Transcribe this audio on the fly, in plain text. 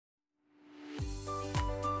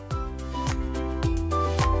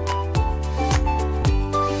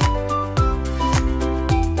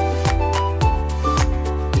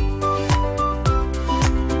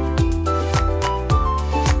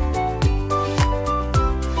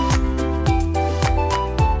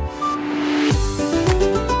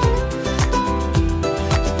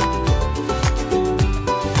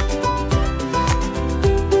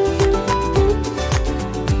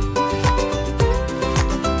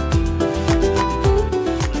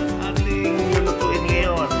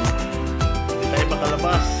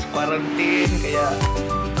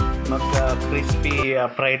crispy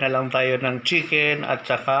fry na lang tayo ng chicken at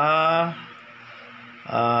saka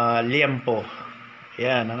liempo.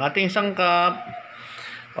 Yan, ang ating sangkap: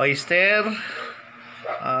 oyster,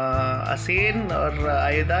 asin or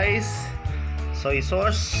iodized, soy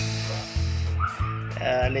sauce,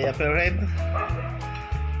 Lea Perrins.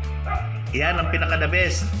 Yan ang pinaka the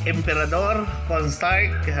best: emperador,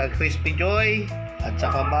 cornstarch, crispy joy, at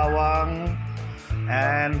saka bawang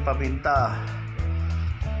and paminta.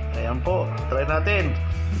 Ayan po, try natin,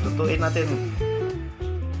 lutuin natin.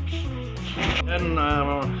 Yan,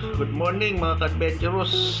 good morning mga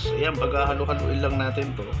ka-adventurous. Ayan, paghahalo-haluin lang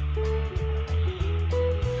natin to.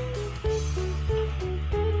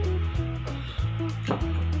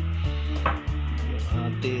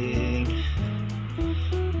 Ating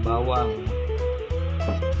bawang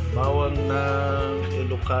ng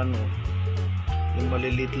Ilocano. Yung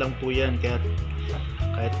maliliit lang po yan,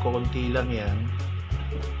 kahit konti lang yan,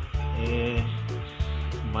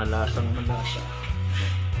 malasang malasa.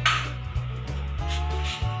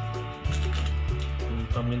 Yung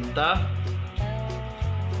paminta,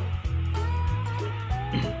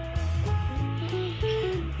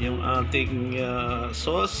 yung ating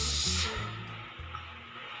sauce,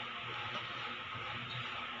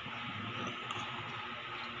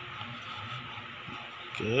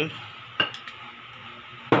 okay,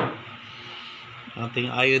 ating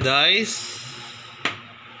iodized,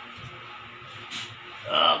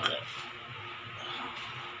 okay.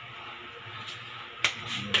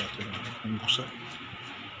 Buksan.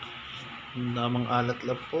 Ang damang alat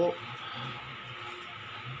lang po.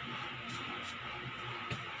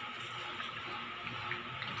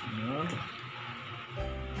 Ayan.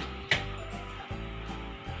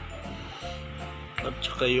 At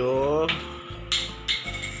saka yung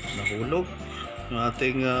nahulog yung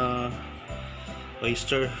ating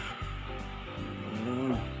oyster.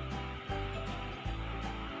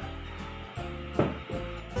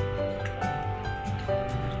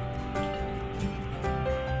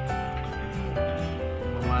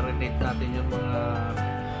 Marinate natin yung mga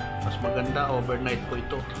mas maganda. Overnight po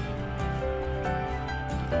ito.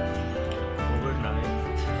 Overnight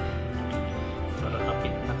para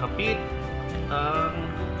kapit na kapit ang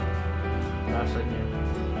lasa niya.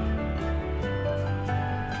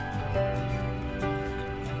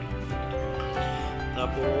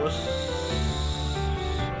 Tapos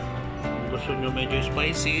kung gusto nyo medyo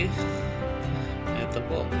spicy, ito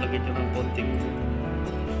po, lagyan nyo ng konting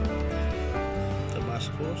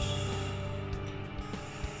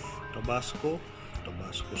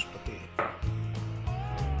Tabascos pati.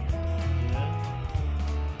 Ayan.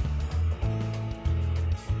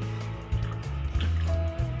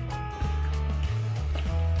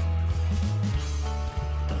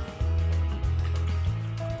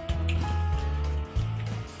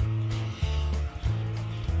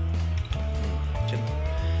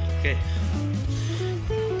 Okay,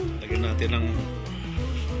 lagyan natin ng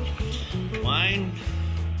wine.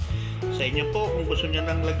 Sa inyo po kung gusto niyo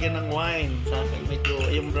nang lagyan ng wine. Sa akin medyo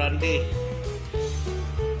yung brandy,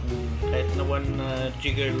 kahit na one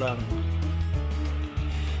jigger lang.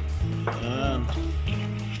 Ayan,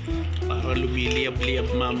 para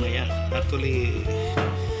lumiliyab-liyab mamaya. Actually,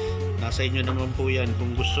 nasa inyo naman po yan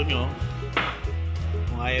kung gusto nyo.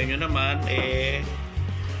 Kung ayaw nyo naman,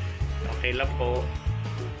 okay lang po.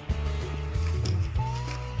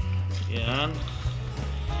 Yan,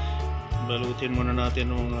 balutin muna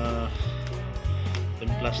natin ng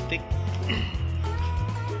plastic.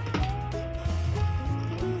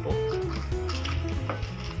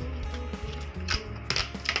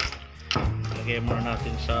 Lagay muna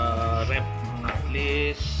natin sa rep at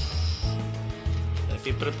least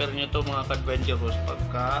i-prepare nyo ito mga ka-adventurous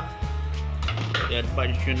pagka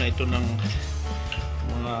i-advance nyo na ito ng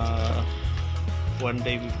mga one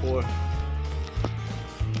day before.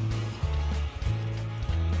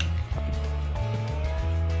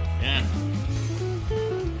 Yan.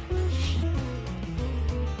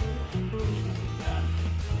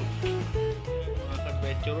 Mga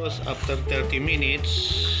ka-adventurous, after 30 minutes,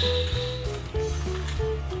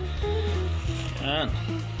 yan,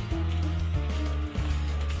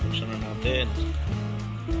 buksan na natin.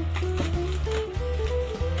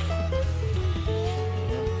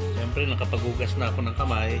 Siyempre nakapagugas na ako ng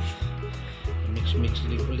kamay. Mix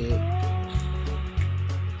ulit.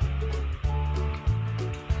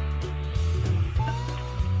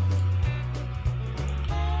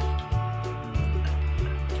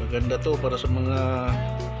 Maganda to para sa mga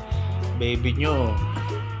baby nyo,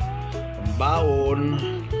 baon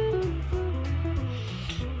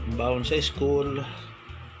sa school.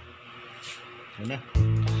 Yan na.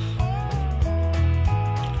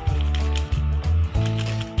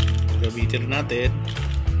 gamitin natin.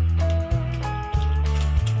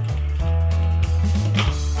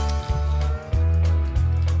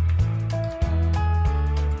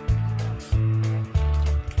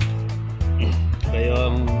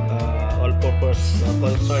 Kayong all-purpose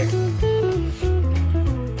cornstarch.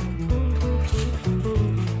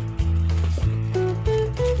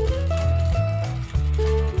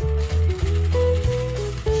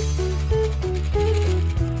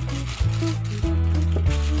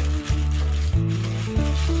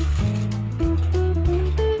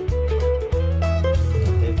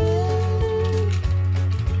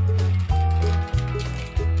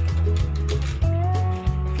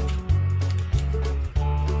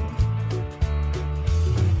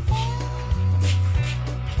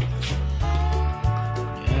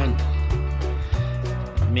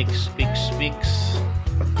 Mix. Mix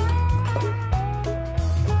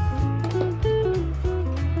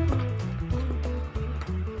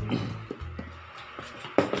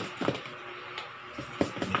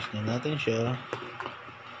na natin siya.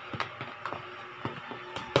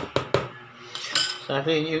 Sa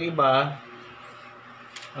akin yung iba,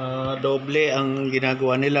 doble ang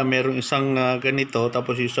ginagawa nila. Merong isang ganito,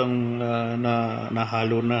 tapos isang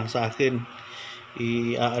nahalo na. Sa akin,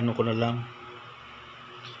 iaano ko na lang.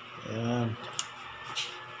 Ayan.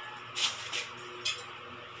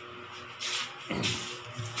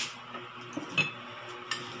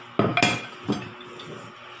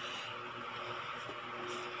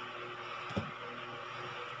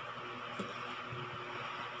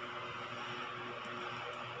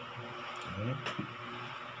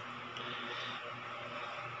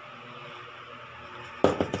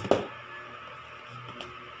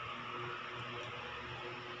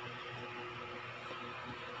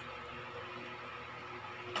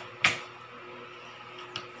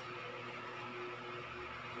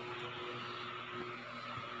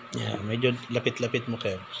 Yeah, medyo lapit-lapit mo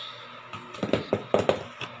kayo.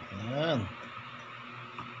 Ayan.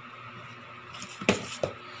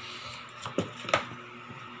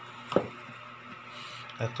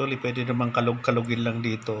 Actually, pwede naman kalog-kalogin lang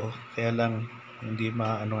dito. Kaya lang, hindi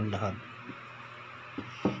maano ang lahat.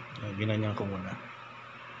 Ginanyan ko muna.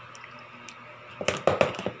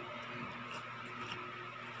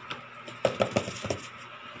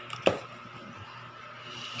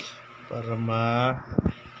 Para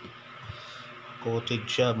coated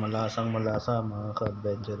siya, malasang-malasa mga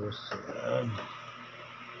ka-adventurous. Ayan.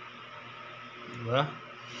 Diba?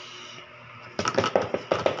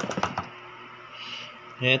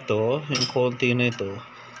 Ito, yung konti na ito,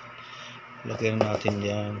 lagyan natin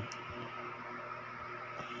yan.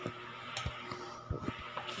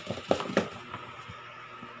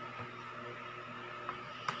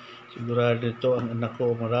 Sigurado ito ang anak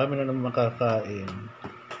ko, marami na naman makakain.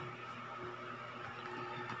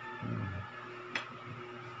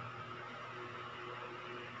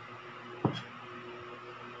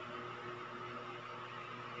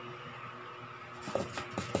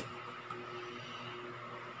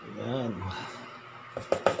 Ayan.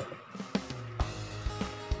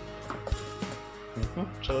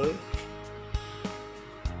 Sorry.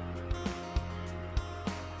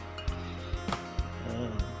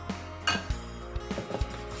 Ayan.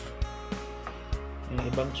 Yung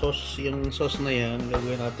ibang sauce, yung sauce na yan,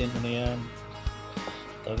 gagawin natin ano yan.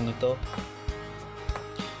 Tawag nito.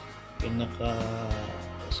 Pinaka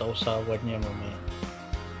sausawan niya mamaya.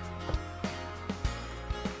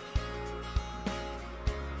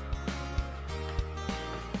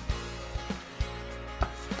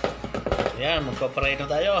 Ayan, magpaparay na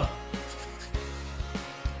tayo.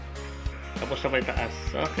 Tapos na may taas.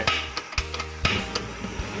 Okay.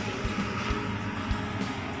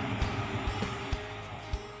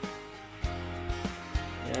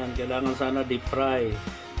 Ayan, kailangan sana deep fry.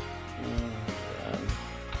 Ayan.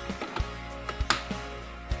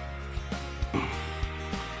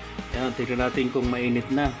 Ayan, tignan natin kung mainit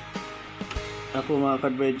na. Ako mga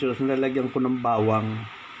ka-adventures, nilalagyan ko ng bawang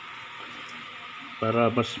para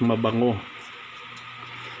mas mabango.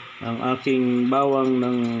 Ang aking bawang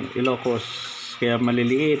ng Ilocos kaya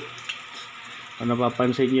maliliit. Kung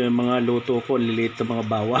napapansin nyo yung mga luto ko, liliit na mga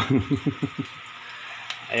bawang.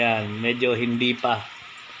 Ayan, medyo hindi pa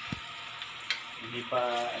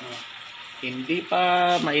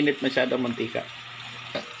mainit masyadong mantika.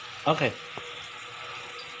 Okay.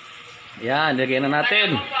 Ayan, lagyan na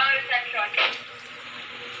natin.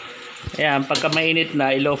 Ayan, pagka mainit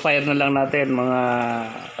na, i-low fire na lang natin mga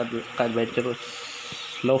adventurous.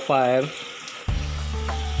 Low fire.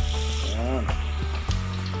 Ayan.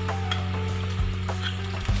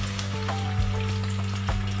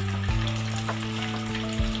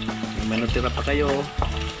 May natira pa kayo.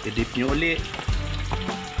 i-dip nyo uli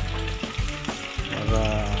para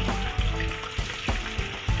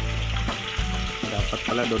dapat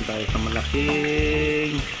pala doon tayo sa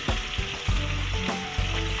malaking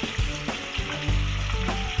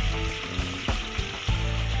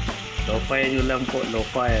low fire nyo lang po, low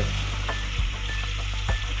fire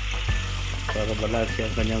para balance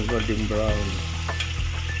yung kanyang golden brown.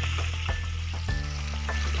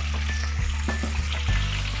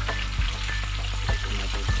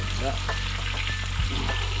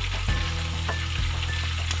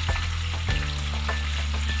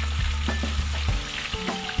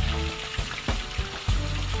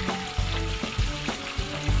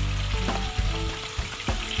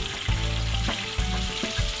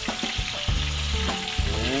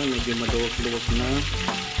 Medyo maduwag-luwag na.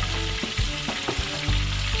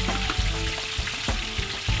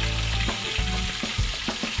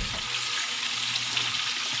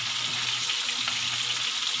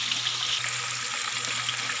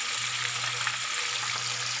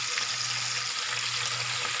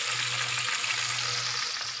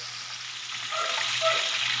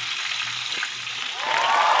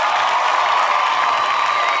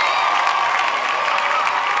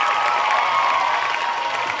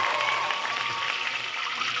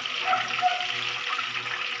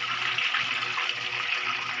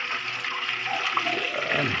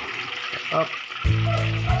 Up.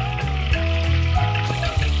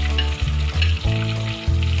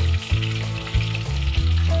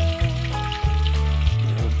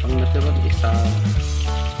 Pang natirang isa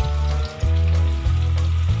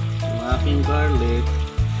yung aking garlic.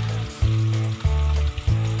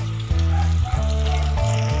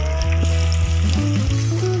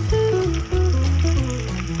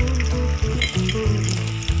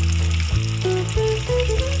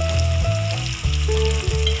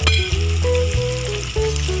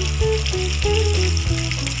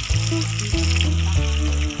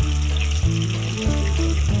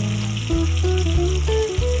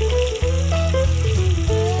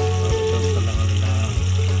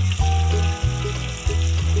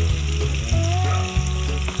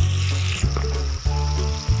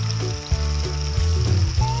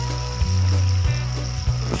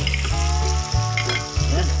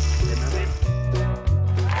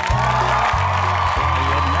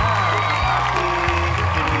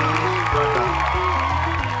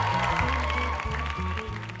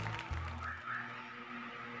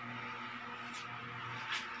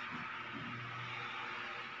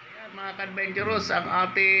 Mga Adventurous, ang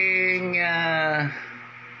ating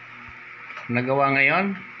nagawa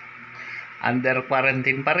ngayon under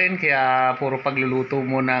quarantine pa rin, kaya puro pagluluto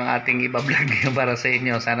muna ang ating ibablog para sa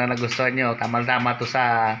inyo. Sana nagustuhan nyo. Tama-tama to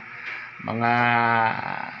sa mga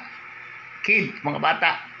mga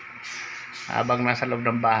bata habang nasa loob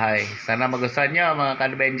ng bahay. Sana magustuhan nyo mga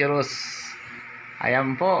Adventurous.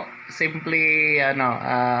 Ayan po, simply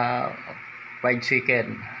fried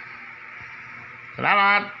chicken.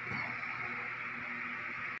 Salamat.